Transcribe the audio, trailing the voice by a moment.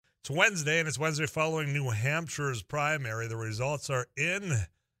Wednesday, and it's Wednesday following New Hampshire's primary. The results are in.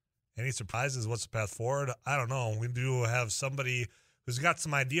 Any surprises? What's the path forward? I don't know. We do have somebody who's got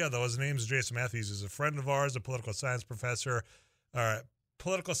some idea, though. His name is Jason Matthews. He's a friend of ours, a political science professor,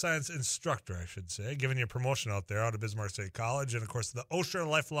 political science instructor, I should say, giving you a promotion out there out of Bismarck State College. And, of course, the Hampshire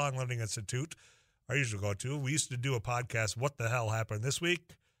Lifelong Learning Institute, our usual go-to. We used to do a podcast, What the Hell Happened This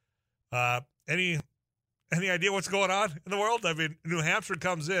Week? Any idea what's going on in the world? I mean, New Hampshire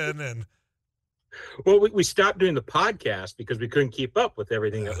comes in and... Well, we stopped doing the podcast because we couldn't keep up with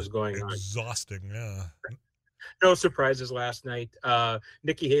everything that was going on. Exhausting, yeah. No surprises last night.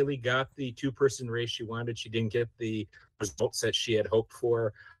 Nikki Haley got the two-person race she wanted. She didn't get the results that she had hoped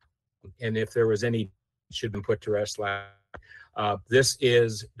for. And if there was any, it should have been put to rest last night. This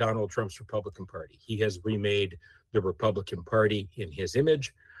is Donald Trump's Republican Party. He has remade the Republican Party in his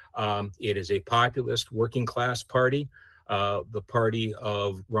image. It is a populist working-class party. The party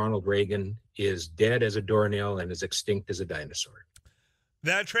of Ronald Reagan is dead as a doornail and as extinct as a dinosaur.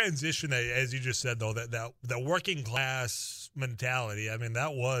 That transition, as you just said, though, that working class mentality, I mean,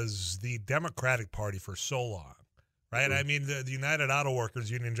 that was the Democratic Party for so long, right? Mm-hmm. I mean, the United Auto Workers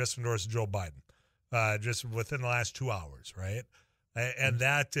Union just endorsed Joe Biden just within the last 2 hours, right? And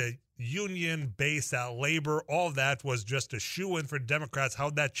that union base, that labor, all of that was just a shoo-in for Democrats.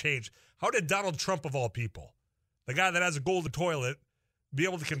 How'd that change? How did Donald Trump, of all people, the guy that has a golden toilet, be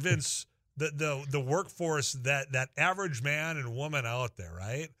able to convince the workforce, that average man and woman out there,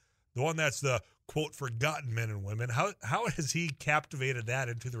 right? The one that's the, quote, forgotten men and women. How has he captivated that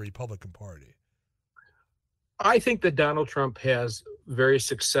into the Republican Party? I think that Donald Trump has very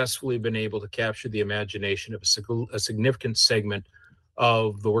successfully been able to capture the imagination of a significant segment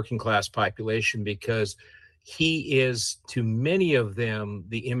of the working class population, because he is, to many of them,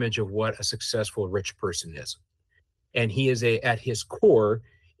 the image of what a successful rich person is. And he is at his core,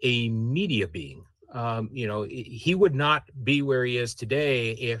 a media being. He would not be where he is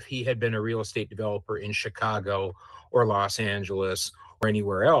today if he had been a real estate developer in Chicago or Los Angeles or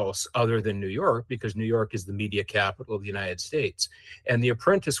anywhere else other than New York, because New York is the media capital of the United States. And The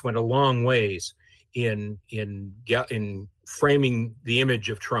Apprentice went a long ways in framing the image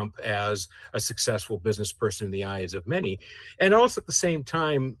of Trump as a successful business person in the eyes of many. And also at the same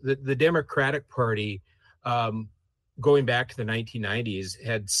time, the Democratic Party, going back to the 1990s,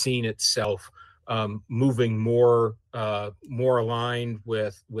 had seen itself moving more aligned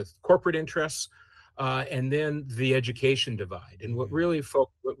with corporate interests, and then the education divide. And what really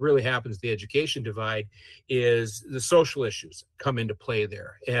happens, the education divide, is the social issues come into play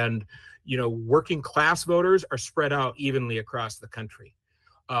there. And working class voters are spread out evenly across the country.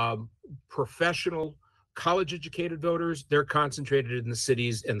 Professional, college-educated voters, they're concentrated in the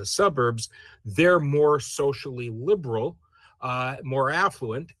cities and the suburbs. They're more socially liberal, more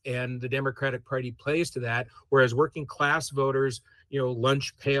affluent, and the Democratic Party plays to that. Whereas working-class voters,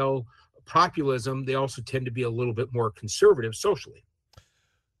 lunch pail populism, they also tend to be a little bit more conservative socially.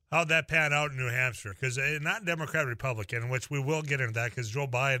 How'd that pan out in New Hampshire? Because not Democrat, Republican, which we will get into that, because Joe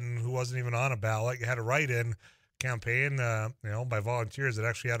Biden, who wasn't even on a ballot, had a write-in campaign, by volunteers that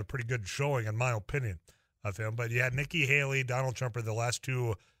actually had a pretty good showing, in my opinion, of him. But you had Nikki Haley, Donald Trump are the last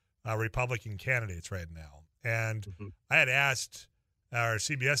two Republican candidates right now. And I had asked our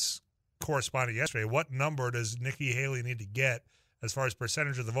CBS correspondent yesterday, what number does Nikki Haley need to get as far as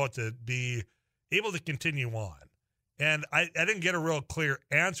percentage of the vote to be able to continue on? And I didn't get a real clear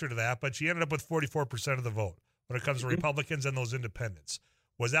answer to that, but she ended up with 44% of the vote when it comes to Republicans and those independents.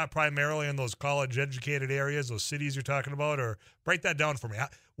 Was that primarily in those college-educated areas, those cities you're talking about? Or break that down for me.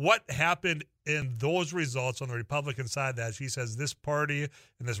 What happened in those results on the Republican side that she says this party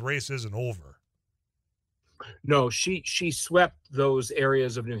and this race isn't over? No, she swept those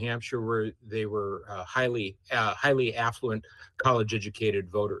areas of New Hampshire where they were highly affluent,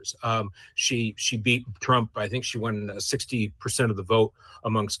 college-educated voters. She beat Trump. I think she won 60% of the vote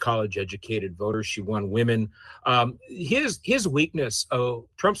amongst college-educated voters. She won women. His weakness,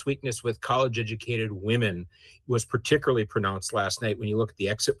 Trump's weakness with college-educated women, was particularly pronounced last night. When you look at the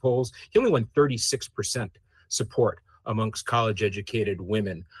exit polls, he only won 36% support amongst college-educated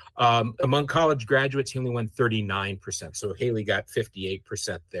women. Among college graduates, he only won 39%. So Haley got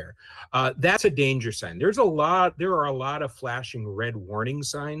 58% there. That's a danger sign. There are a lot of flashing red warning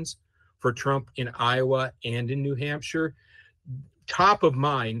signs for Trump in Iowa and in New Hampshire. Top of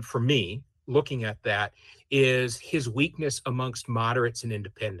mind for me, looking at that, is his weakness amongst moderates and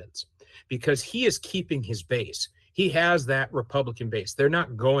independents, because he is keeping his base. He has that Republican base. They're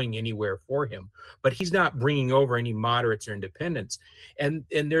not going anywhere for him, but he's not bringing over any moderates or independents. And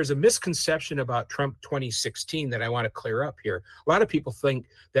there's a misconception about Trump 2016 that I want to clear up here. A lot of people think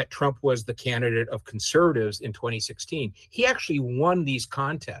that Trump was the candidate of conservatives in 2016. He actually won these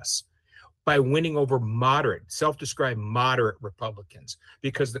contests by winning over moderate, self-described moderate Republicans,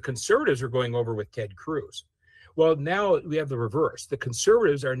 because the conservatives are going over with Ted Cruz. Well, now we have the reverse. The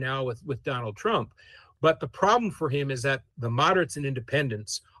conservatives are now with Donald Trump. But the problem for him is that the moderates and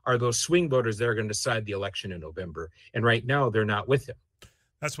independents are those swing voters that are going to decide the election in November. And right now, they're not with him.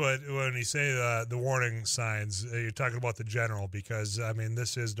 That's what, when you say the warning signs, you're talking about the general, because, I mean,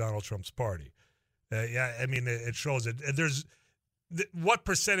 this is Donald Trump's party. Yeah, I mean, it shows it. What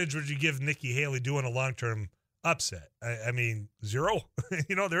percentage would you give Nikki Haley doing a long-term upset? I mean, 0?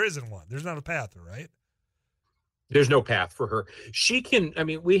 There isn't one. There's not a path, right? There's no path for her. She can, I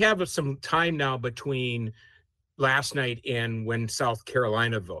mean, we have some time now between last night and when South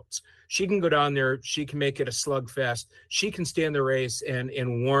Carolina votes. She can go down there. She can make it a slugfest. She can stay in the race and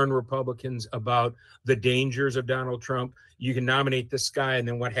warn Republicans about the dangers of Donald Trump. You can nominate this guy, and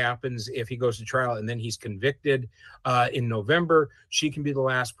then what happens if he goes to trial and then he's convicted in November? She can be the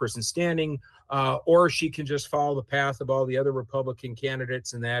last person standing, or she can just follow the path of all the other Republican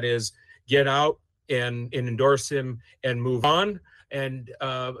candidates, and that is get out and endorse him and move on. And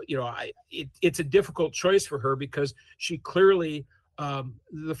it's a difficult choice for her, because she clearly,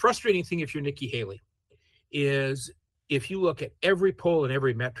 the frustrating thing if you're Nikki Haley is, if you look at every poll and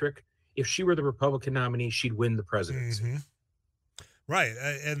every metric, if she were the Republican nominee, she'd win the presidency. Mm-hmm. Right.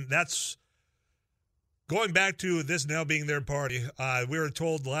 And that's going back to this now being their party. We were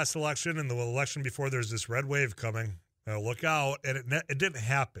told the last election and the election before, there's this red wave coming. Look out. And it didn't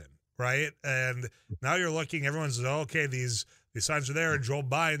happen. Right. And now you're looking, everyone's, okay, these signs are there. Joe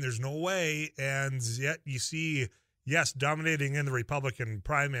Biden, there's no way. And yet you see, yes, dominating in the Republican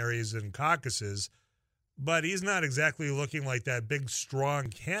primaries and caucuses, but he's not exactly looking like that big, strong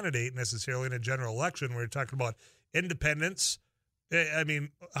candidate necessarily in a general election. We're talking about independents. I mean,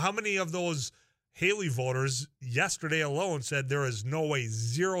 how many of those Haley voters yesterday alone said there is no way,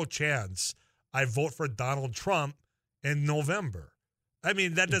 0 chance I vote for Donald Trump in November? I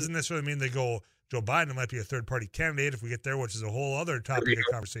mean, that doesn't necessarily mean they go, Joe Biden might be a third-party candidate if we get there, which is a whole other topic of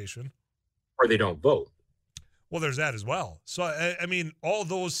conversation. Or they don't vote. Well, there's that as well. So, I mean, all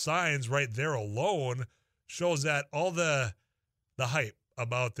those signs right there alone shows that all the hype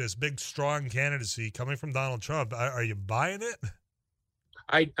about this big, strong candidacy coming from Donald Trump, are you buying it?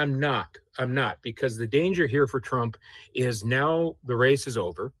 I'm not, because the danger here for Trump is now the race is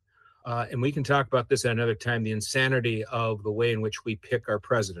over. And we can talk about this at another time, the insanity of the way in which we pick our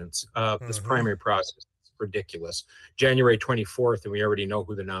presidents. This primary process is ridiculous. January 24th, and we already know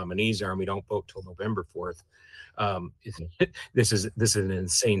who the nominees are, and we don't vote till November 4th. This is an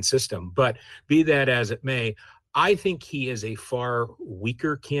insane system. But be that as it may, I think he is a far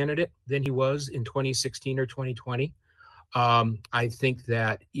weaker candidate than he was in 2016 or 2020. I think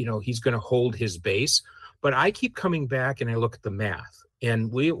that, he's going to hold his base. But I keep coming back and I look at the math.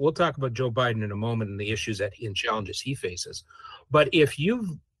 And we'll talk about Joe Biden in a moment and the issues and challenges he faces. But if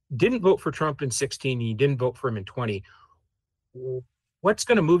you didn't vote for Trump in 16 and you didn't vote for him in 20, what's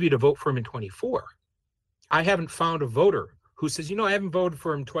going to move you to vote for him in 24? I haven't found a voter who says, I haven't voted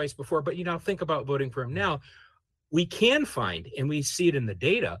for him twice before, but, think about voting for him now. We can find, and we see it in the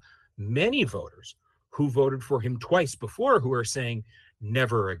data, many voters who voted for him twice before who are saying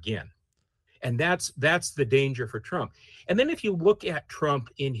never again. And that's the danger for Trump. And then if you look at Trump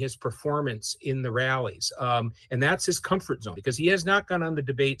in his performance in the rallies, and that's his comfort zone, because he has not gone on the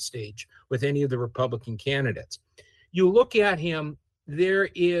debate stage with any of the Republican candidates. You look at him, there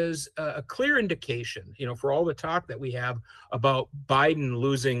is a clear indication, for all the talk that we have about Biden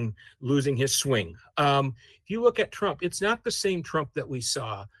losing his swing. If you look at Trump, it's not the same Trump that we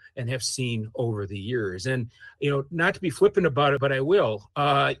saw and have seen over the years. And, not to be flippant about it, but I will,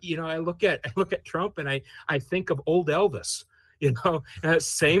 I look at Trump and I think of old Elvis,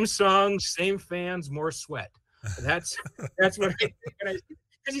 same songs, same fans, more sweat. That's what I think.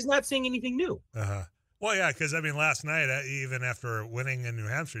 Because he's not saying anything new. Uh-huh. Well, yeah, because, last night, even after winning in New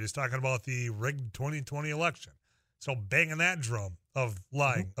Hampshire, he's talking about the rigged 2020 election. So banging that drum of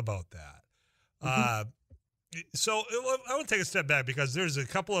lying about that. So I want to take a step back, because there's a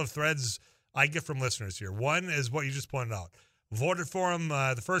couple of threads I get from listeners here. One is what you just pointed out. Voted for him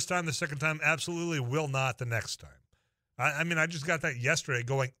the first time, the second time, absolutely will not the next time. I just got that yesterday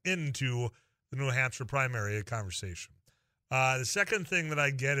going into the New Hampshire primary conversation. The second thing that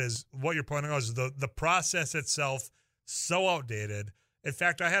I get is what you're pointing out is the process itself so outdated. In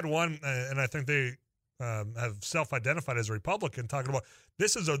fact, I had one, and I think they have self-identified as a Republican, talking about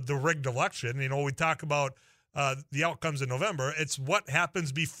this is the rigged election. We talk about the outcomes in November. It's what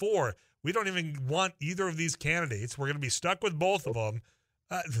happens before. We don't even want either of these candidates. We're going to be stuck with both of them.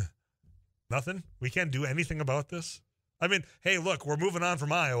 Nothing. We can't do anything about this. I mean, hey, look, we're moving on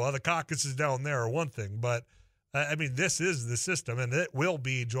from Iowa. The caucus is down there, one thing. But, this is the system, and it will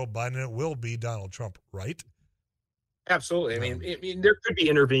be Joe Biden, and it will be Donald Trump, right? Absolutely. I mean, there could be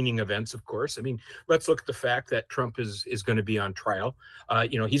intervening events, of course. I mean, let's look at the fact that Trump is going to be on trial.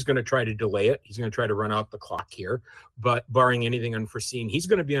 He's going to try to delay it. He's going to try to run out the clock here. But barring anything unforeseen, he's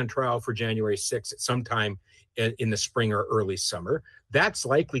going to be on trial for January 6th at some time in the spring or early summer. That's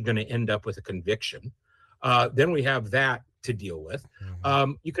likely going to end up with a conviction. Then we have that to deal with.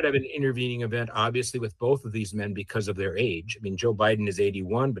 You could have an intervening event, obviously, with both of these men because of their age. I mean, Joe Biden is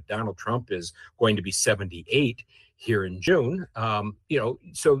 81, but Donald Trump is going to be 78 here in June.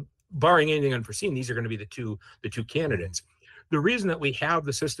 So barring anything unforeseen, these are going to be the two candidates. The reason that we have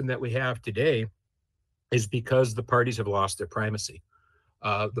the system that we have today is because the parties have lost their primacy.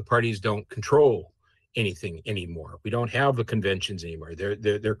 The parties don't control anything anymore. We don't have the conventions anymore.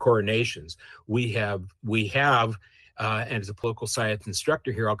 They're coronations. We have, and as a political science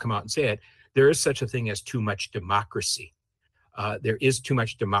instructor here, I'll come out and say it, there is such a thing as too much democracy. There is too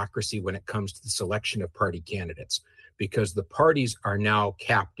much democracy when it comes to the selection of party candidates, because the parties are now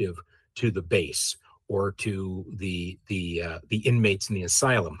captive to the base, or to the inmates in the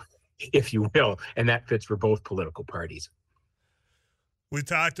asylum, if you will, and that fits for both political parties. We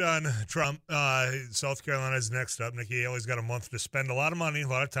talked on Trump. South Carolina is next up. Nikki Haley's got a month to spend a lot of money, a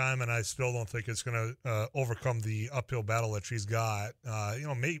lot of time, and I still don't think it's going to overcome the uphill battle that she's got.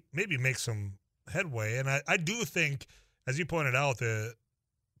 Maybe make some headway. And I do think, as you pointed out, the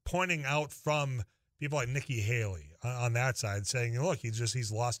pointing out from people like Nikki Haley on that side, saying, look,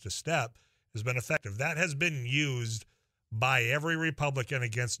 he's lost a step, has been effective. That has been used by every Republican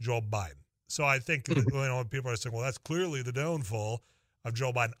against Joe Biden. So I think people are saying, well, that's clearly the downfall of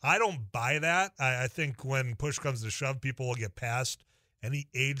Joe Biden. I don't buy that. I think when push comes to shove, people will get past any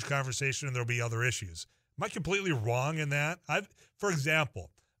age conversation and there'll be other issues. Am I completely wrong in that? For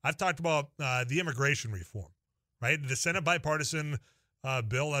example, I've talked about the immigration reform, right? The Senate bipartisan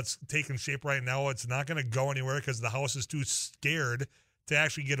bill that's taking shape right now. It's not going to go anywhere because the House is too scared to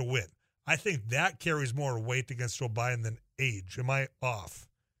actually get a win. I think that carries more weight against Joe Biden than age. Am I off?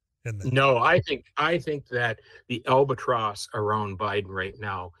 No, I think that the albatross around Biden right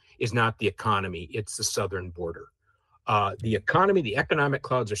now is not the economy, it's the southern border. The economy, the economic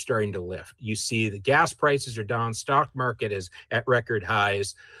clouds are starting to lift. You see the gas prices are down, stock market is at record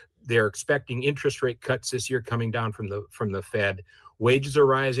highs. They're expecting interest rate cuts this year coming down from the Fed. Wages are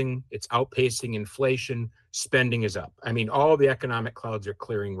rising, it's outpacing inflation, spending is up. I mean, all the economic clouds are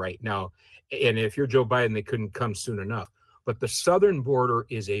clearing right now. And if you're Joe Biden, they couldn't come soon enough. But the southern border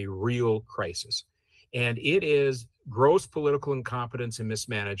is a real crisis. And it is gross political incompetence and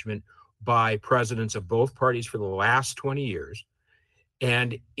mismanagement by presidents of both parties for the last 20 years.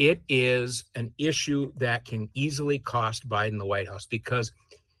 And it is an issue that can easily cost Biden the White House, because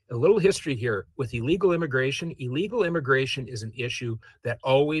a little history here with illegal immigration is an issue that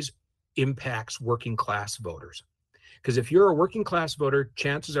always impacts working class voters. Because if you're a working class voter,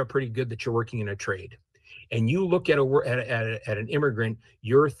 chances are pretty good that you're working in a trade. And you look at an immigrant,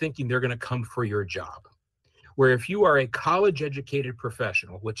 you're thinking they're going to come for your job. Where if you are a college-educated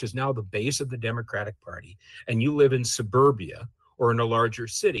professional, which is now the base of the Democratic Party, and you live in suburbia or in a larger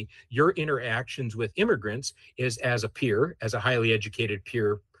city, your interactions with immigrants is as a peer, as a highly educated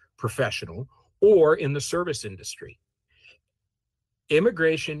peer professional, or in the service industry.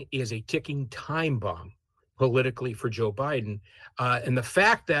 Immigration is a ticking time bomb politically for Joe Biden. And the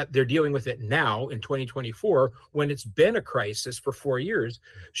fact that they're dealing with it now in 2024, when it's been a crisis for 4 years,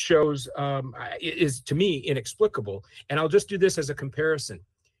 shows, is to me inexplicable. And I'll just do this as a comparison.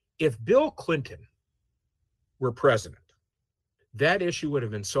 If Bill Clinton were president, that issue would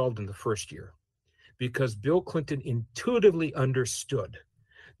have been solved in the first year, because Bill Clinton intuitively understood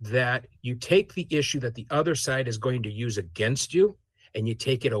that you take the issue that the other side is going to use against you, and you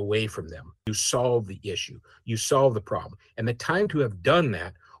take it away from them. You solve the issue. You solve the problem. And the time to have done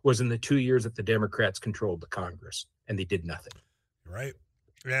that was in the 2 years that the Democrats controlled the Congress, and they did nothing. Right.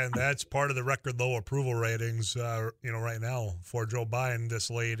 And that's part of the record low approval ratings, right now for Joe Biden this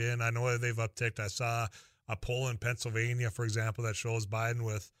late in. I know they've upticked. I saw a poll in Pennsylvania, for example, that shows Biden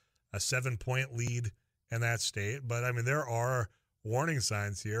with a 7-point lead in that state. But, I mean, there are warning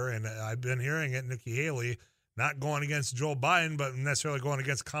signs here, and I've been hearing it. Nikki Haley not going against Joe Biden, but necessarily going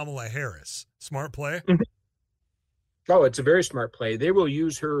against Kamala Harris. Smart play? Oh, it's a very smart play. They will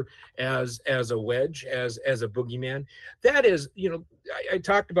use her as a wedge, as a boogeyman. That is, I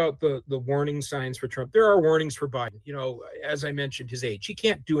talked about the warning signs for Trump. There are warnings for Biden. As I mentioned, his age. He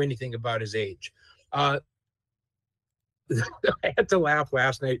can't do anything about his age. I had to laugh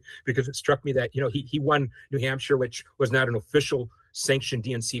last night because it struck me that he won New Hampshire, which was not an official sanctioned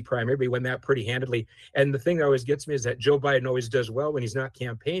DNC primary, but he won that pretty handedly. And the thing that always gets me is that Joe Biden always does well when he's not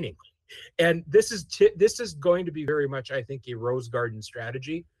campaigning. And this is going to be very much, I think, a Rose Garden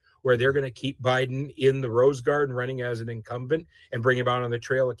strategy, where they're going to keep Biden in the Rose Garden running as an incumbent and bring him out on the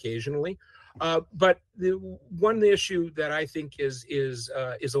trail occasionally. But the issue that I think is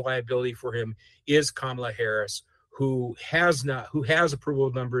a liability for him is Kamala Harris, who has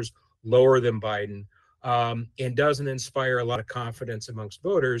approval numbers lower than Biden, and doesn't inspire a lot of confidence amongst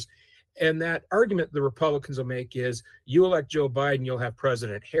voters. And that argument the Republicans will make is, you elect Joe Biden, you'll have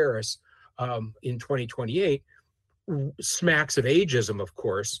President Harris in 2028. Smacks of ageism, of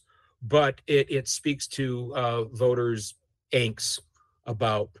course, but it speaks to voters' angst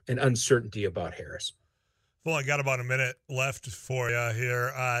about an uncertainty about Harris. Well, I got about a minute left for you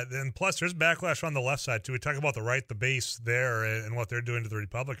here. And plus, there's backlash on the left side, too. We talk about the right, the base there, and what they're doing to the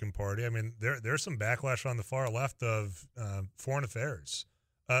Republican Party. I mean, there's some backlash on the far left of foreign affairs,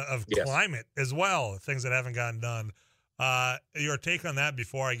 of climate as well, things that haven't gotten done. Your take on that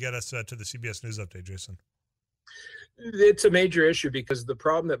before I get us to the CBS News update, Jason? It's a major issue because the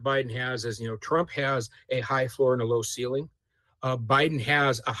problem that Biden has is, Trump has a high floor and a low ceiling. Biden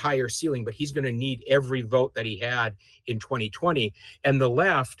has a higher ceiling, but he's going to need every vote that he had in 2020. And the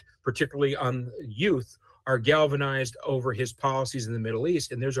left, particularly on youth, are galvanized over his policies in the Middle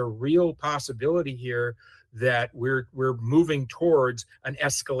East. And there's a real possibility here that we're moving towards an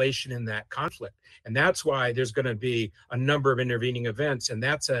escalation in that conflict. And that's why there's going to be a number of intervening events. And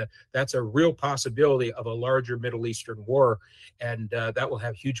that's a real possibility of a larger Middle Eastern war. And that will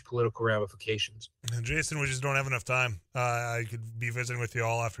have huge political ramifications. And Jason, we just don't have enough time. I could be visiting with you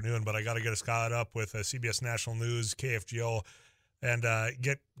all afternoon, but I got to get us caught up with CBS National News, KFGO, and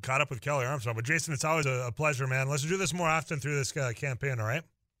get caught up with Kelly Armstrong. But Jason, it's always a pleasure, man. Let's do this more often through this campaign, all right?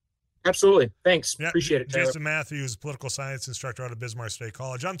 Absolutely. Thanks. Yeah, appreciate it, Tyler. Jason Matthews, political science instructor out of Bismarck State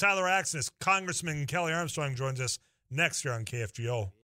College. I'm Tyler Axness. Congressman Kelly Armstrong joins us next year on KFGO.